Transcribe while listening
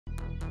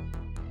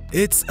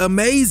It's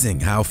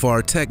amazing how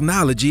far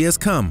technology has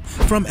come,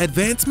 from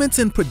advancements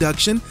in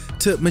production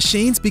to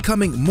machines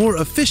becoming more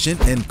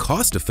efficient and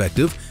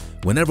cost-effective.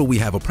 Whenever we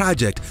have a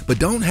project but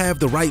don't have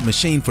the right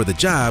machine for the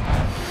job,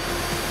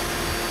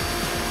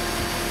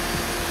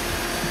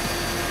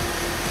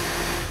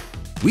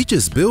 we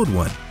just build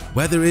one.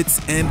 Whether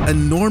it's an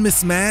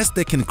enormous mass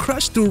that can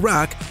crush through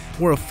rock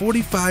or a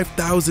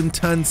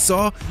 45,000-ton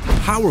saw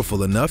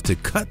powerful enough to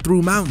cut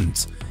through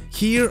mountains.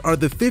 Here are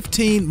the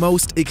 15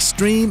 most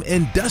extreme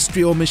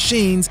industrial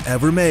machines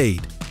ever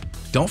made.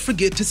 Don't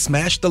forget to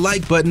smash the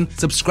like button,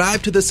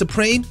 subscribe to The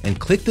Supreme, and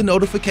click the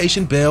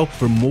notification bell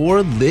for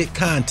more lit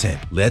content.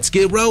 Let's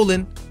get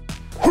rolling.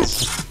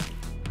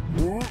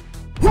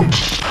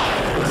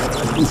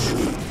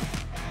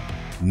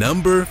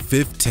 Number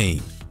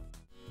 15.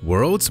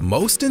 World's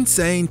most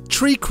insane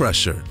tree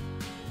crusher.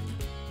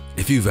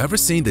 If you've ever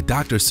seen the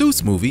Dr.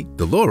 Seuss movie,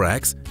 The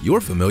Lorax,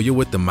 you're familiar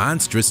with the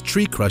monstrous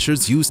tree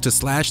crushers used to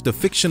slash the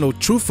fictional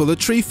Truffula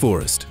tree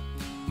forest.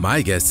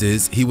 My guess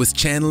is he was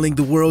channeling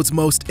the world's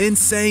most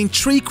insane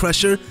tree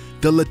crusher,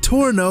 the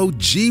LETOURNEAU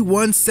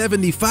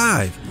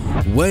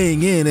G175.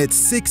 Weighing in at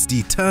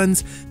 60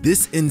 tons,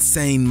 this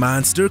insane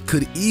monster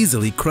could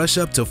easily crush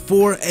up to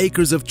 4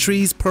 acres of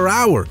trees per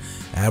hour,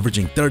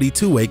 averaging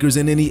 32 acres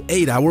in any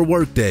 8-hour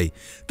workday.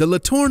 The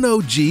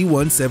LETOURNEAU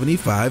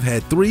G175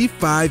 had 3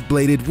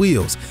 5-bladed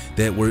wheels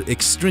that were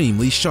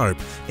extremely sharp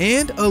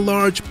and a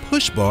large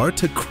push bar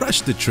to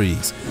crush the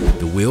trees.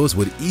 The wheels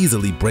would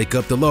easily break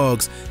up the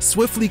logs,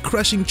 swiftly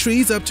crushing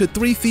trees up to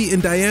 3 feet in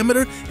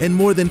diameter and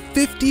more than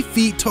 50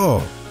 feet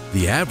tall.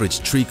 The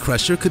average tree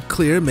crusher could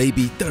clear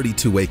maybe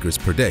 32 acres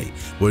per day,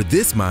 where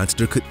this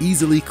monster could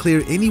easily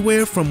clear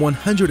anywhere from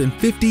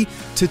 150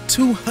 to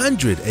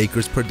 200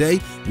 acres per day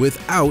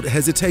without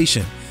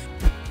hesitation.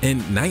 In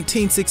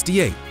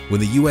 1968, when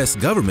the US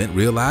government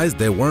realized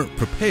they weren't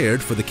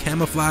prepared for the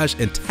camouflage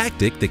and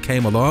tactic that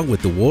came along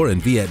with the war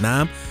in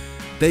Vietnam,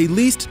 they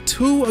leased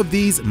 2 of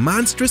these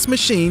monstrous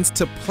machines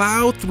to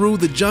plow through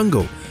the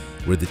jungle,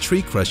 where the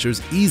tree crushers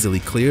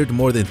easily cleared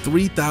more than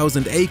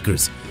 3,000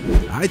 acres.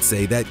 I'd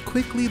say that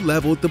quickly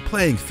leveled the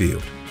playing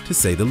field, to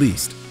say the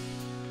least.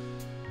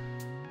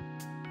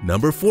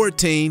 Number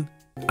 14.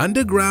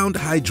 Underground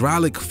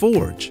hydraulic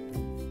forge.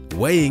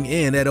 Weighing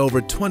in at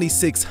over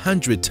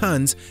 2,600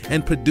 tons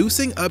and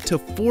producing up to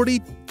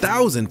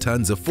 40,000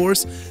 tons of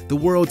force, the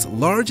world's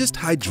largest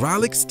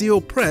hydraulic steel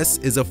press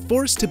is a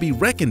force to be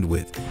reckoned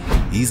with.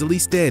 Easily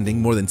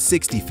standing more than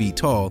 60 feet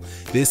tall,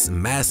 this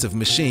massive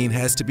machine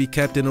has to be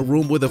kept in a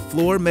room with a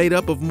floor made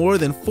up of more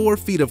than 4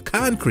 feet of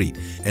concrete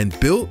and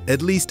built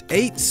at least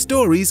 8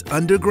 stories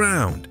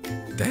underground.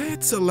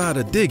 That's a lot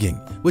of digging,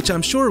 which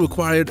I'm sure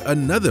required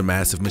another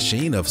massive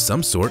machine of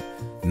some sort.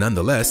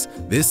 Nonetheless,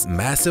 this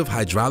massive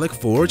hydraulic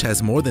forge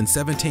has more than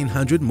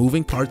 1,700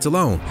 moving parts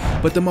alone,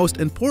 but the most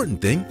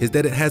important thing is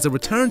that it has a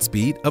return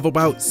speed of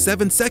about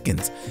 7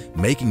 seconds,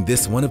 making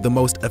this one of the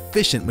most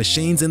efficient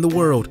machines in the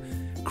world.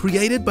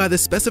 Created by the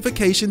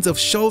specifications of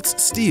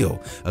Schultz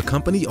Steel, a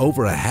company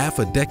over a half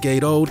a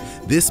decade old,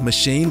 this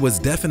machine was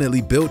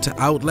definitely built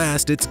to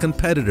outlast its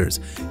competitors,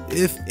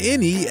 if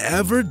any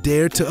ever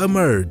dared to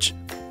emerge.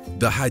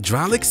 The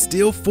hydraulic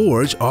steel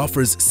forge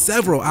offers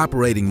several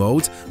operating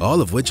modes,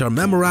 all of which are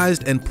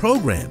memorized and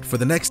programmed for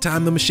the next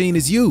time the machine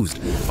is used,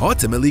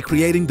 ultimately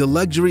creating the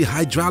luxury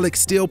hydraulic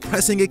steel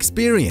pressing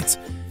experience.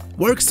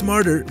 Work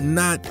smarter,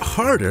 not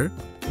harder,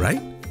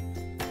 right?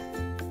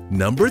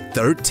 Number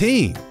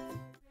 13.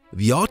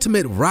 The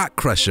ultimate rock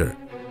crusher.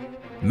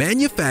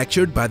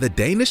 Manufactured by the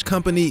Danish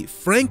company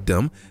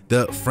Frankdom,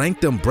 the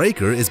Frankdom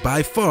Breaker is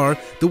by far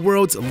the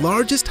world's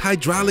largest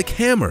hydraulic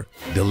hammer,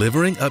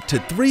 delivering up to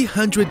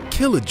 300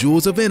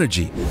 kilojoules of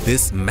energy.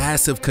 This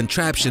massive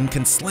contraption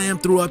can slam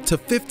through up to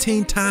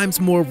 15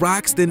 times more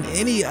rocks than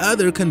any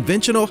other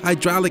conventional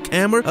hydraulic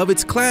hammer of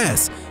its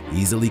class,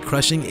 easily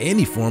crushing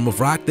any form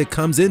of rock that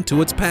comes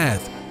into its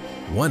path.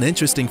 One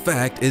interesting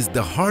fact is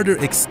the harder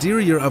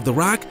exterior of the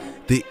rock,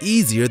 the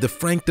easier the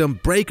Frankdom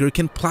Breaker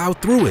can plow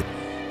through it.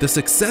 The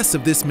success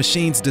of this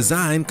machine's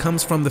design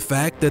comes from the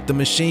fact that the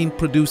machine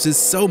produces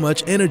so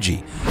much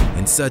energy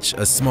in such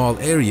a small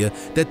area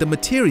that the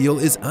material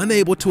is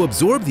unable to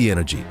absorb the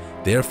energy,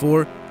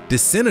 therefore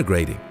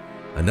disintegrating.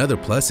 Another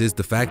plus is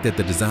the fact that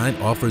the design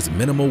offers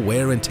minimal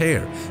wear and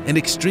tear and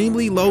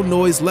extremely low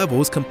noise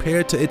levels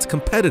compared to its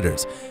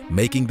competitors,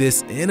 making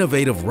this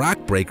innovative rock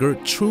breaker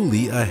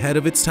truly ahead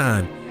of its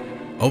time.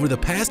 Over the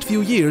past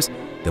few years,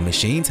 the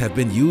machines have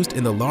been used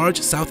in the large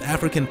South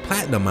African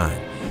platinum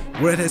mine,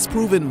 where it has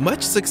proven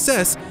much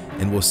success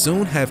and will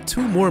soon have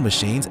 2 more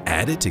machines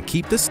added to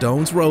keep the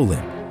stones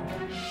rolling.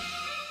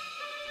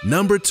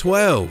 Number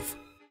 12.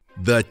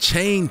 The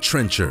chain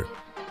trencher.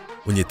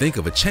 When you think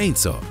of a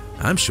chainsaw,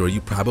 I'm sure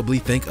you probably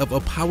think of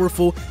a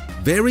powerful,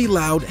 very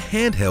loud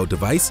handheld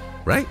device,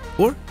 right?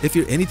 Or if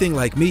you're anything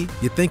like me,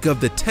 you think of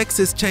the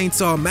Texas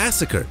Chainsaw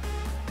Massacre.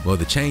 Well,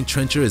 the chain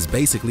trencher is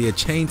basically a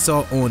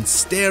chainsaw on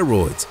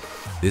steroids.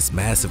 This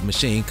massive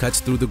machine cuts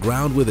through the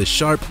ground with a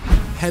sharp,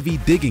 heavy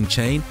digging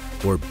chain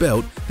or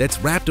belt that's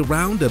wrapped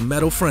around a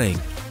metal frame.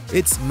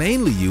 It's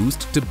mainly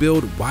used to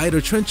build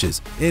wider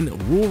trenches in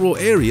rural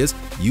areas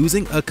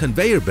using a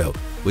conveyor belt,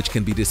 which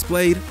can be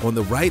displayed on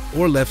the right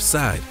or left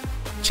side.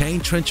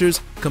 Chain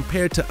trenchers,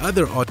 compared to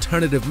other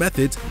alternative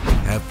methods,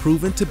 have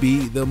proven to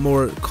be the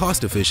more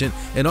cost-efficient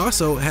and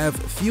also have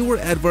fewer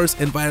adverse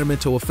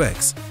environmental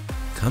effects.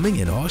 Coming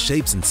in all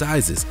shapes and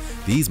sizes,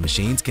 these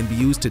machines can be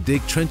used to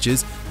dig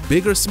trenches,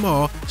 big or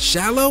small,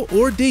 shallow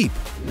or deep,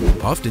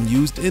 often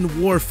used in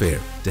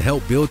warfare to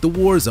help build the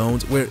war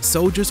zones where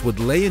soldiers would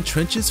lay in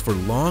trenches for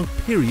long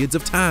periods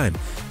of time.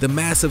 The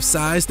massive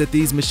size that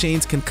these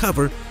machines can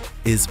cover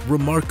is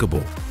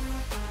remarkable.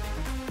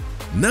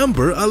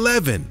 Number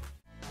 11.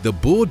 The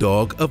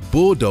Bulldog of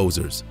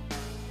bulldozers.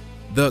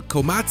 The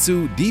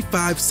Komatsu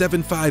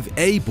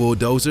D575A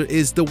bulldozer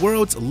is the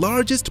world's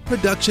largest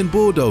production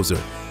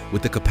bulldozer.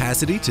 With the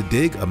capacity to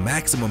dig a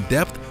maximum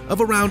depth of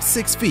around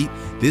 6 feet,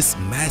 this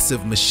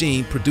massive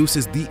machine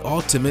produces the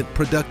ultimate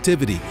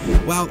productivity,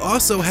 while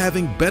also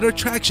having better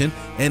traction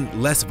and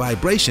less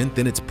vibration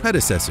than its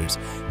predecessors,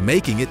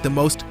 making it the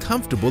most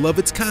comfortable of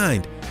its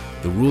kind.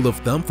 The rule of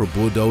thumb for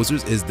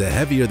bulldozers is the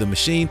heavier the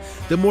machine,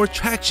 the more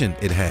traction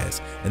it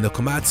has, and the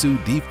Komatsu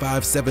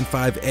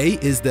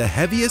D575A is the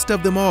heaviest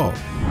of them all.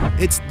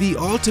 It's the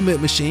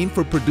ultimate machine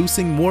for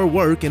producing more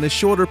work in a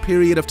shorter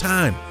period of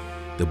time.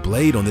 The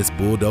blade on this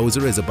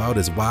bulldozer is about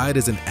as wide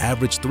as an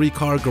average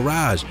 3-car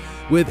garage,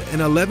 with an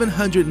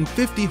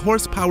 1150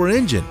 horsepower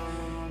engine.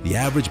 The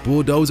average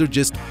bulldozer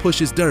just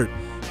pushes dirt.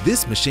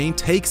 This machine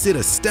takes it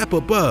a step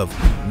above,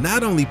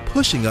 not only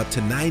pushing up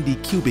to 90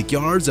 cubic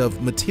yards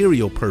of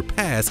material per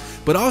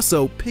pass, but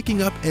also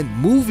picking up and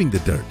moving the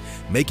dirt,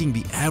 making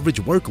the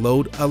average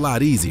workload a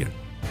lot easier.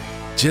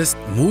 Just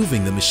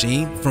moving the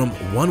machine from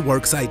one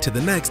work site to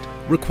the next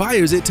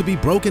requires it to be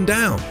broken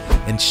down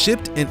and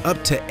shipped in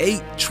up to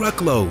 8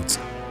 truckloads.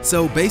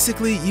 So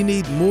basically, you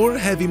need more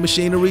heavy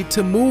machinery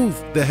to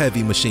move the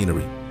heavy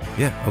machinery.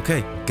 Yeah,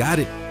 okay, got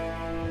it.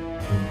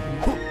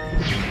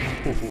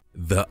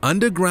 The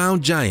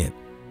underground giant.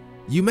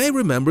 You may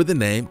remember the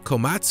name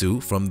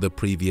Komatsu from the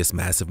previous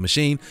massive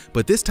machine,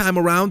 but this time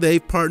around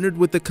they've partnered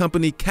with the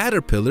company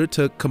Caterpillar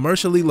to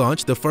commercially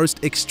launch the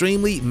first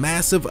extremely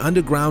massive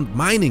underground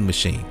mining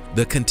machine,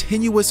 the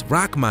continuous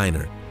rock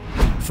miner.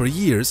 For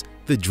years,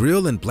 the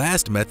drill and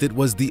blast method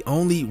was the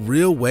only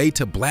real way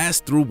to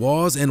blast through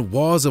walls and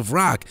walls of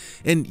rock,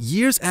 and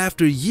years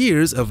after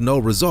years of no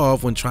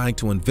resolve when trying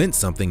to invent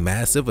something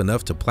massive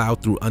enough to plow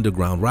through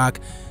underground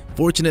rock,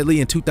 fortunately,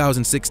 in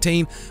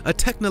 2016, a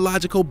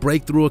technological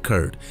breakthrough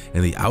occurred,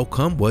 and the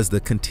outcome was the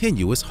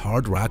continuous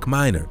hard rock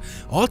miner,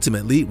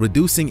 ultimately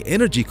reducing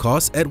energy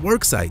costs at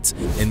work sites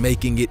and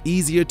making it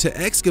easier to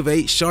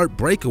excavate sharp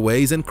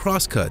breakaways and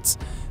crosscuts.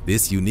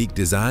 This unique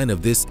design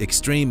of this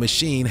extreme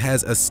machine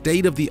has a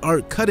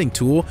state-of-the-art cutting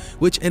tool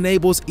which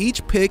enables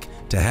each pick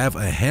to have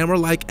a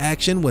hammer-like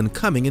action when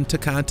coming into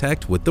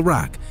contact with the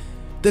rock.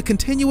 The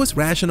continuous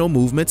rational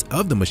movements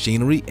of the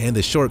machinery and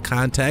the short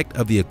contact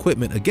of the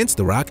equipment against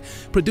the rock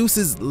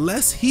produces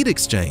less heat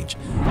exchange,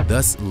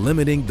 thus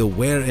limiting the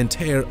wear and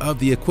tear of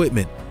the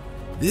equipment.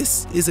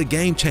 This is a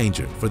game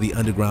changer for the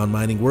underground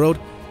mining world.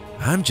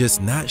 I'm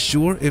just not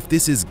sure if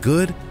this is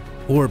good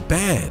or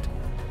bad.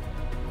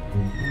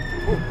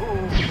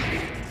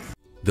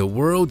 The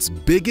world's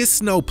biggest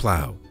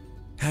snowplow.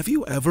 Have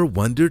you ever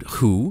wondered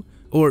who,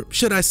 or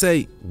should I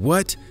say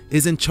what,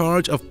 is in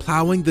charge of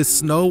plowing the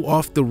snow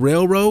off the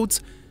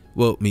railroads?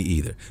 Well, me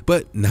either.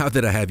 But now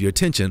that I have your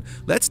attention,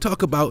 let's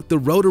talk about the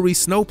rotary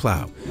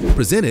snowplow.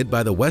 Presented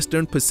by the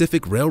Western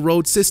Pacific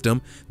Railroad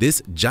System,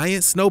 this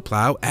giant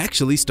snowplow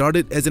actually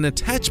started as an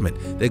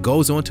attachment that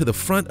goes onto the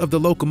front of the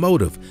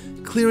locomotive,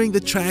 clearing the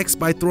tracks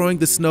by throwing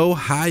the snow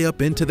high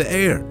up into the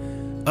air,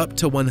 up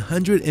to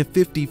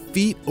 150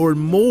 feet or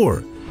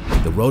more.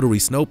 The rotary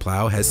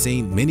snowplow has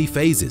seen many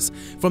phases,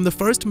 from the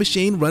first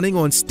machine running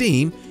on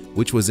steam,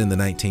 which was in the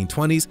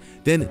 1920s,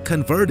 then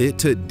converted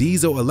to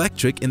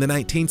diesel-electric in the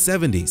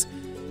 1970s.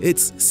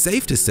 It's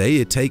safe to say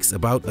it takes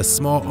about a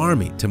small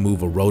army to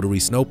move a rotary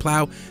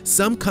snowplow,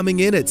 some coming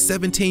in at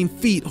 17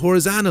 feet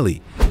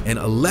horizontally and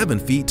 11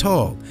 feet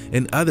tall,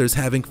 and others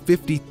having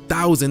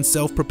 50,000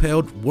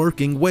 self-propelled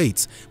working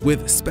weights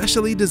with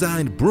specially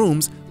designed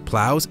brooms,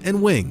 plows,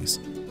 and wings.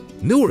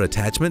 Newer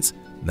attachments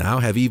now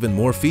have even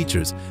more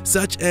features,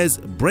 such as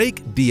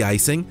brake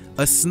de-icing,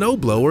 a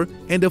snowblower,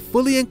 and a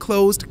fully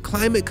enclosed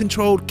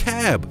climate-controlled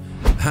cab.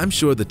 I'm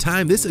sure the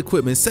time this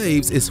equipment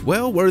saves is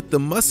well worth the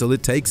muscle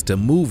it takes to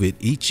move it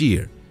each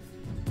year.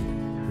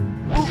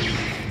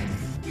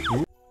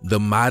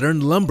 The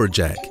modern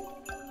lumberjack.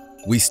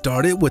 We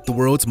started with the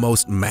world's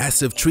most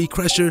massive tree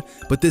crusher,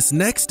 but this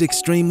next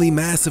extremely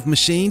massive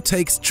machine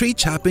takes tree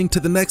chopping to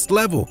the next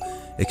level.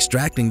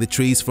 Extracting the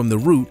trees from the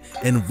root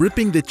and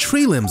ripping the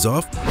tree limbs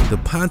off, the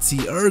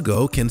Ponzi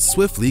Ergo can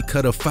swiftly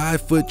cut a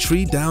 5-foot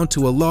tree down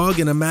to a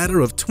log in a matter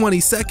of 20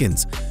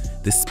 seconds.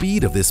 The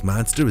speed of this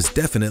monster is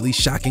definitely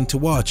shocking to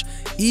watch,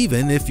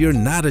 even if you're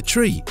not a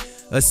tree.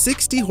 A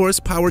 60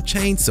 horsepower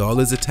chainsaw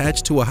is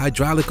attached to a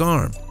hydraulic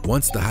arm.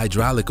 Once the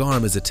hydraulic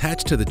arm is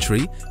attached to the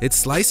tree, it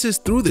slices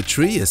through the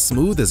tree as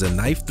smooth as a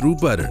knife through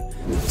butter.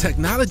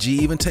 Technology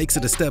even takes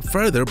it a step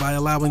further by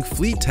allowing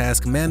fleet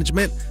task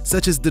management,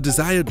 such as the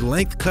desired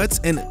length cuts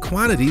and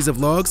quantities of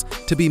logs,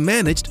 to be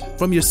managed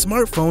from your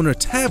smartphone or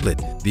tablet.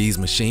 These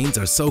machines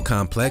are so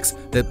complex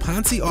that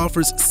Ponce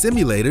offers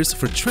simulators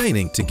for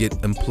training to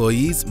get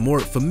employees more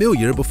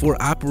familiar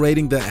before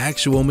operating the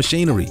actual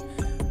machinery.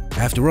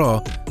 After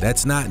all,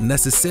 that's not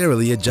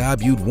necessarily a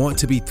job you'd want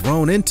to be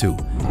thrown into.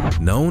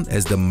 Known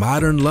as the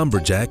modern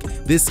lumberjack,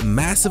 this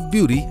massive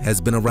beauty has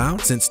been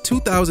around since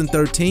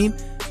 2013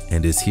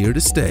 and is here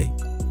to stay.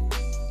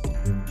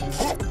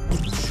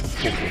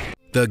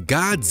 The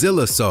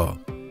Godzilla saw.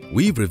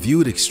 We've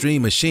reviewed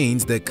extreme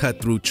machines that cut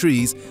through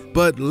trees,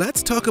 but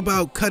let's talk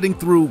about cutting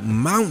through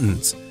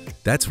mountains.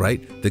 That's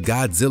right, the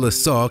Godzilla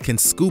saw can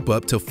scoop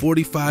up to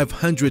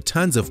 4,500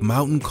 tons of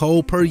mountain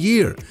coal per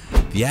year.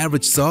 The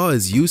average saw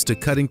is used to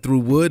cutting through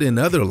wood and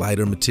other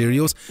lighter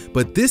materials,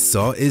 but this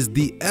saw is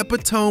the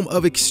epitome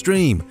of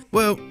extreme.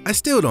 Well, I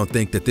still don't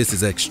think that this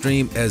is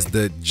extreme as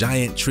the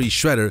giant tree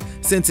shredder,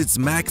 since its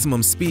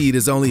maximum speed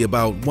is only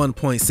about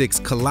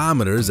 1.6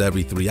 kilometers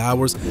every 3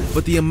 hours,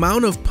 but the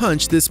amount of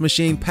punch this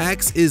machine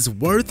packs is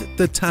worth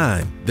the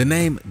time. The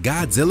name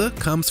Godzilla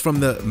comes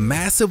from the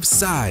massive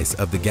size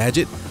of the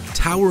gadget,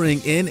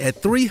 towering in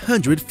at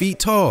 300 feet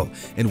tall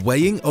and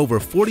weighing over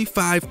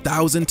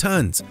 45,000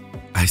 tons.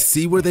 I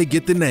see where they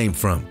get the name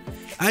from.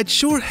 I'd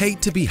sure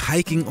hate to be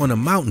hiking on a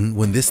mountain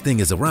when this thing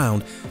is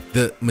around.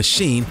 The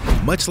machine,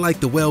 much like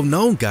the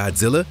well-known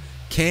Godzilla,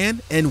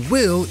 can and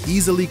will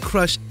easily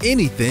crush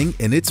anything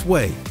in its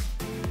way.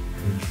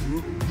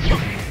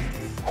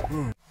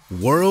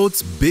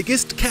 World's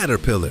biggest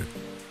caterpillar.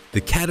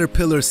 The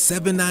Caterpillar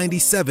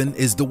 797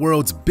 is the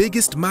world's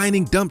biggest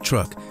mining dump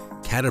truck.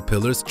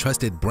 Caterpillar's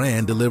trusted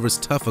brand delivers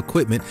tough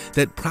equipment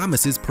that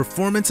promises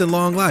performance and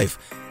long life,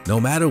 no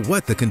matter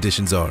what the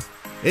conditions are.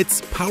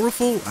 Its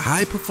powerful,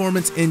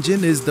 high-performance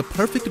engine is the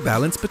perfect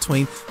balance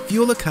between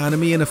fuel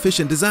economy and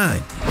efficient design.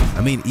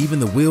 I mean, even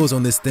the wheels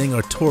on this thing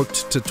are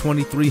torqued to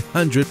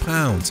 2,300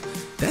 pounds.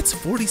 That's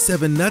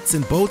 47 nuts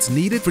and bolts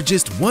needed for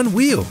just one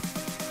wheel.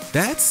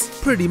 That's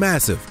pretty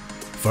massive.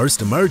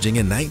 First emerging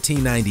in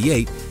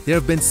 1998, there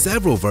have been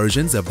several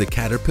versions of the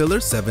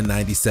Caterpillar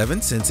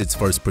 797 since its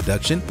first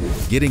production,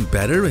 getting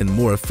better and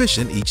more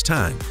efficient each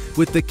time,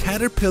 with the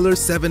Caterpillar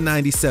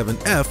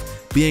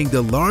 797F being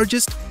the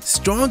largest,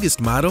 strongest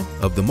model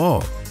of them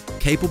all,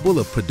 capable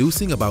of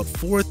producing about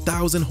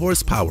 4,000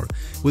 horsepower.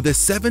 With a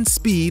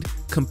 7-speed,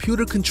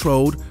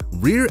 computer-controlled,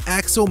 rear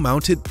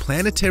axle-mounted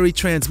planetary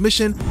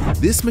transmission,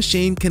 this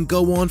machine can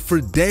go on for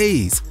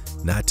days,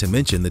 not to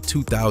mention the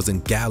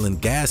 2,000-gallon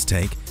gas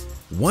tank.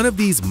 One of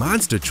these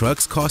monster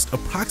trucks cost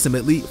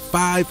approximately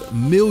 $5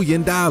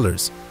 million.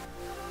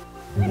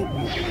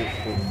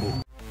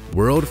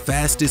 World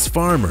fastest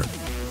farmer.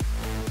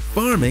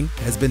 Farming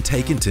has been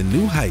taken to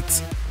new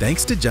heights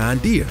thanks to John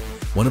Deere.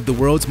 One of the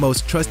world's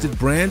most trusted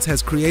brands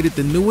has created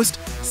the newest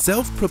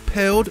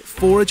self-propelled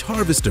forage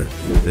harvester.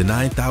 The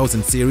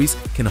 9000 series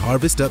can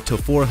harvest up to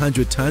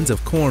 400 tons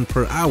of corn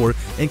per hour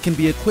and can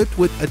be equipped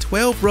with a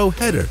 12-row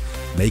header,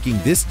 making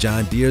this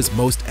John Deere's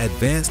most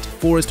advanced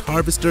forest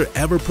harvester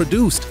ever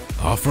produced.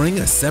 Offering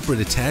a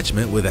separate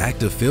attachment with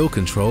active field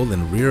control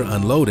and rear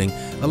unloading,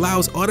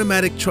 allows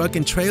automatic truck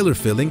and trailer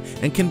filling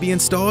and can be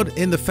installed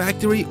in the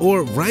factory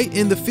or right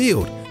in the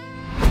field.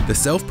 The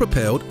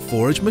self-propelled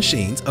forage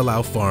machines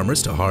allow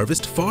farmers to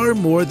harvest far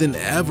more than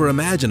ever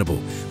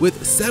imaginable,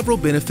 with several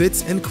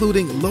benefits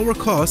including lower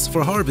costs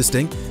for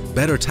harvesting,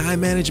 better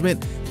time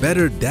management,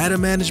 better data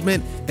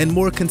management, and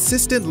more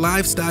consistent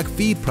livestock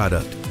feed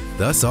product,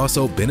 thus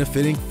also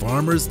benefiting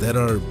farmers that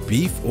are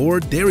beef or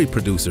dairy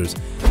producers.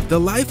 The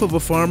life of a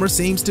farmer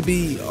seems to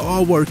be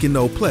all work and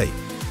no play.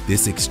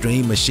 This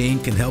extreme machine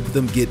can help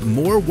them get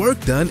more work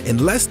done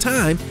in less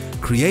time,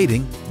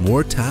 creating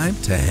more time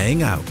to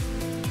hang out.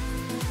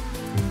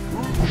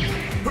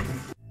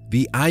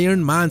 The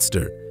Iron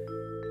Monster.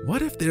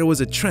 What if there was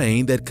a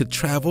train that could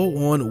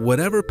travel on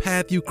whatever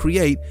path you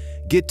create,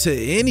 get to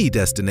any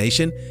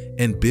destination,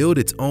 and build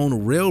its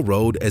own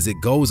railroad as it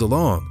goes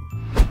along?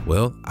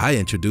 Well, I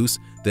introduce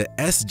the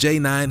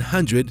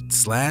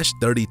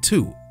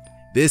SJ900/32.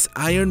 This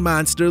iron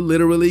monster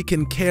literally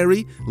can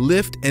carry,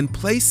 lift, and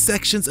place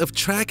sections of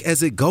track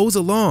as it goes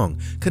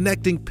along,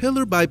 connecting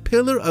pillar by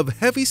pillar of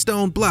heavy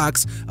stone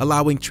blocks,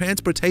 allowing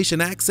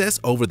transportation access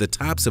over the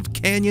tops of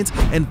canyons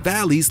and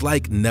valleys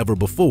like never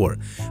before.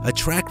 A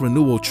track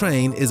renewal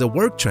train is a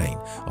work train,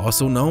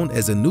 also known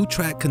as a new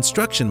track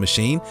construction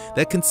machine,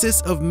 that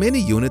consists of many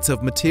units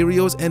of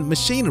materials and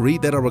machinery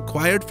that are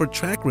required for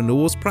track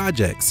renewals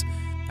projects.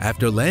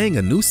 After laying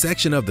a new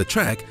section of the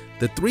track,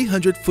 the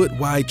 300-foot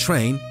wide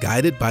train,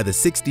 guided by the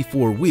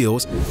 64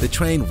 wheels, the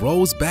train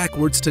rolls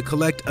backwards to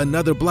collect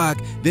another block,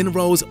 then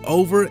rolls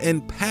over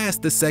and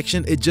past the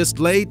section it just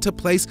laid to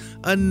place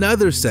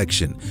another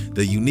section.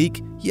 The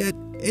unique yet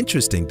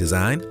interesting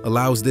design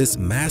allows this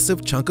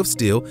massive chunk of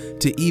steel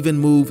to even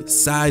move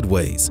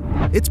sideways.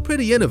 It's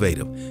pretty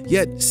innovative,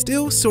 yet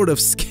still sort of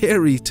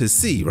scary to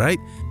see, right?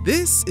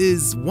 This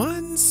is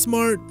one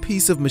smart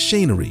piece of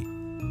machinery.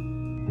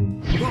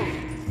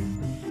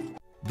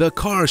 The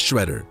car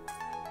shredder.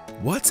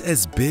 What's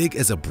as big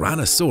as a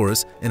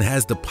brontosaurus and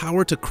has the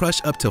power to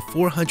crush up to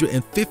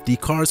 450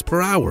 cars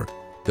per hour?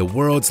 The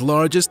world's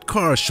largest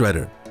car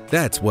shredder.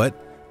 That's what.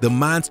 The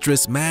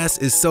monstrous mass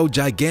is so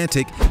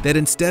gigantic that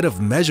instead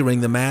of measuring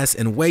the mass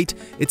in weight,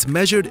 it's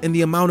measured in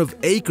the amount of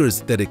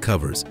acres that it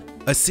covers.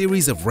 A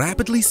series of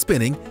rapidly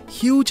spinning,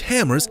 huge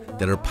hammers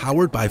that are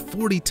powered by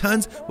 40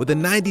 tons with a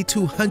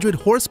 9,200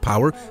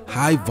 horsepower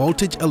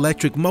high-voltage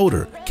electric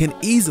motor can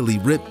easily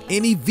rip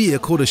any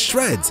vehicle to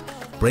shreds,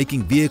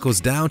 breaking vehicles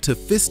down to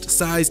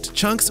fist-sized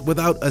chunks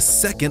without a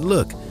second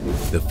look.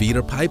 The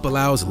feeder pipe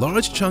allows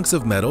large chunks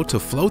of metal to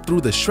flow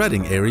through the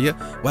shredding area,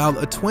 while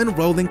a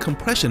twin-rolling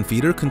compression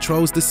feeder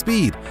controls the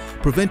speed,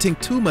 preventing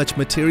too much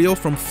material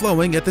from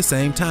flowing at the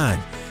same time,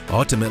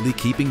 ultimately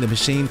keeping the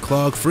machine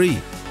clog-free.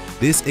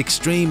 This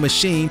extreme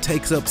machine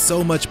takes up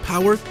so much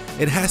power,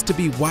 it has to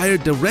be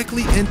wired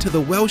directly into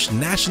the Welsh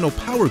national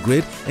power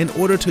grid in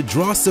order to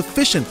draw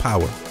sufficient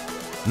power.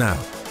 Now,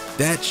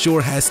 that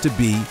sure has to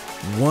be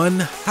one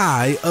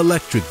high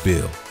electric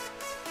bill.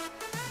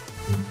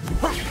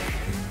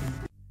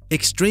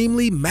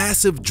 Extremely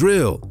massive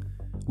drill.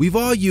 We've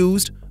all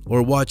used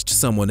or watched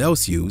someone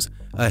else use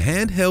a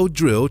handheld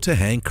drill to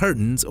hang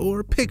curtains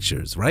or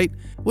pictures, right?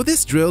 Well,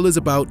 this drill is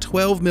about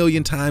 12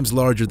 million times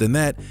larger than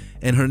that,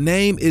 and her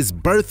name is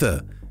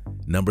Bertha.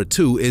 Number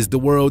 2 is the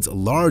world's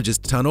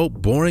largest tunnel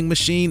boring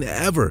machine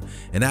ever,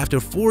 and after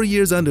 4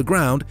 years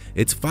underground,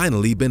 it's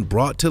finally been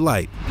brought to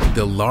light.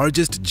 The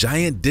largest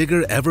giant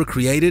digger ever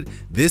created,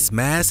 this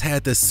mass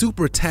had the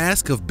super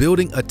task of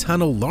building a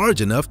tunnel large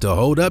enough to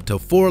hold up to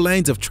 4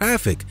 lanes of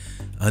traffic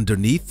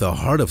underneath the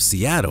heart of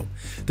Seattle.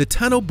 The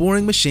tunnel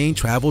boring machine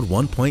traveled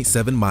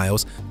 1.7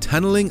 miles,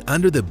 tunneling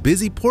under the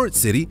busy port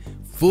city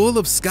full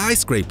of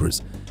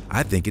skyscrapers.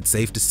 I think it's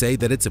safe to say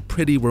that it's a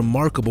pretty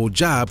remarkable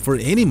job for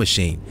any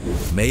machine.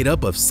 Made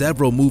up of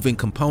several moving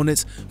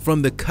components,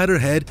 from the cutter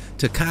head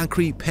to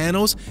concrete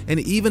panels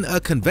and even a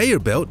conveyor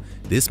belt,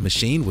 this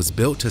machine was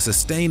built to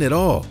sustain it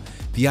all.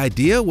 The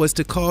idea was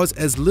to cause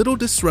as little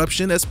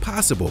disruption as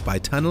possible by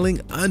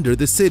tunneling under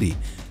the city.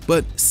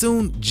 But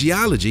soon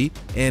geology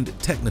and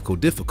technical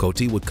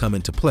difficulty would come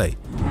into play.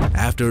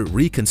 After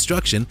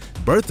reconstruction,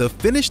 Bertha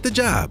finished the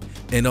job,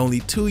 and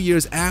only 2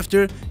 years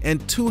after and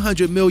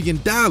 $200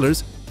 million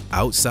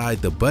outside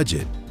the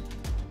budget.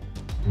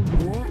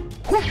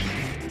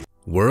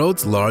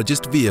 World's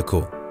largest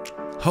vehicle.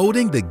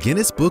 Holding the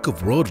Guinness Book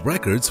of World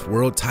Records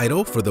world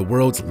title for the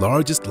world's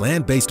largest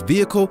land-based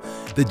vehicle,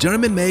 the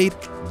German-made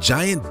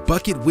giant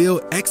bucket wheel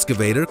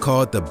excavator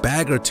called the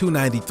Bagger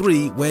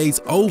 293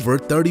 weighs over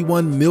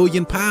 31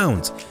 million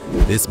pounds.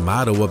 This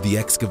model of the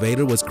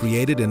excavator was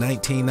created in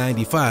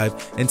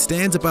 1995 and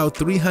stands about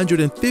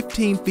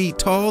 315 feet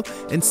tall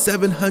and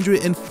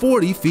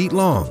 740 feet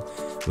long.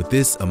 With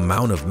this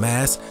amount of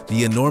mass,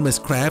 the enormous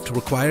craft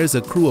requires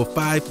a crew of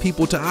 5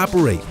 people to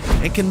operate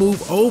and can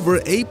move over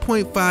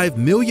 8.5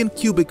 million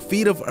cubic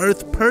feet of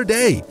earth per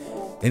day.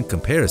 In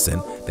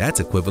comparison, that's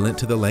equivalent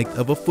to the length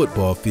of a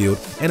football field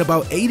and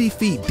about 80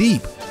 feet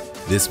deep.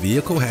 This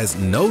vehicle has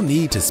no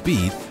need to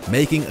speed,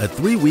 making a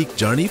 3-week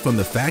journey from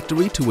the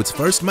factory to its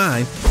first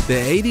mine.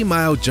 The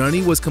 80-mile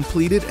journey was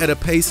completed at a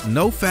pace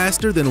no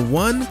faster than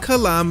 1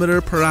 kilometer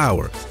per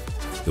hour.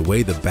 The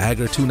way the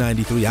Bagger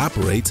 293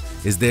 operates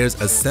is there's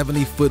a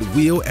 70-foot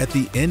wheel at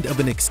the end of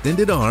an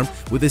extended arm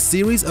with a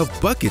series of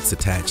buckets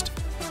attached.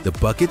 The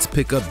buckets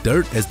pick up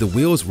dirt as the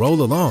wheels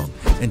roll along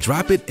and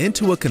drop it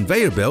into a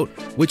conveyor belt,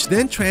 which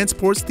then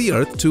transports the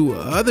earth to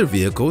other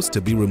vehicles to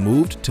be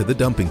removed to the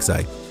dumping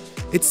site.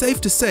 It's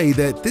safe to say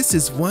that this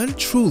is one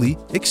truly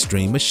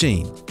extreme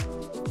machine.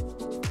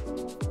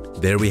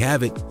 There we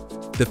have it,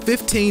 the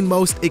 15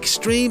 most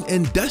extreme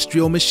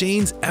industrial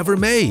machines ever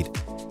made.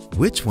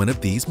 Which one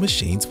of these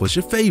machines was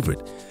your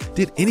favorite?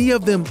 Did any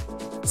of them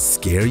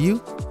scare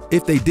you?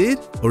 If they did,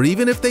 or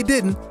even if they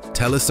didn't,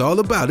 tell us all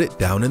about it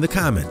down in the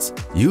comments.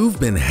 You've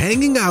been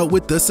hanging out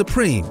with the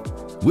Supreme.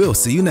 We'll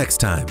see you next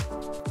time.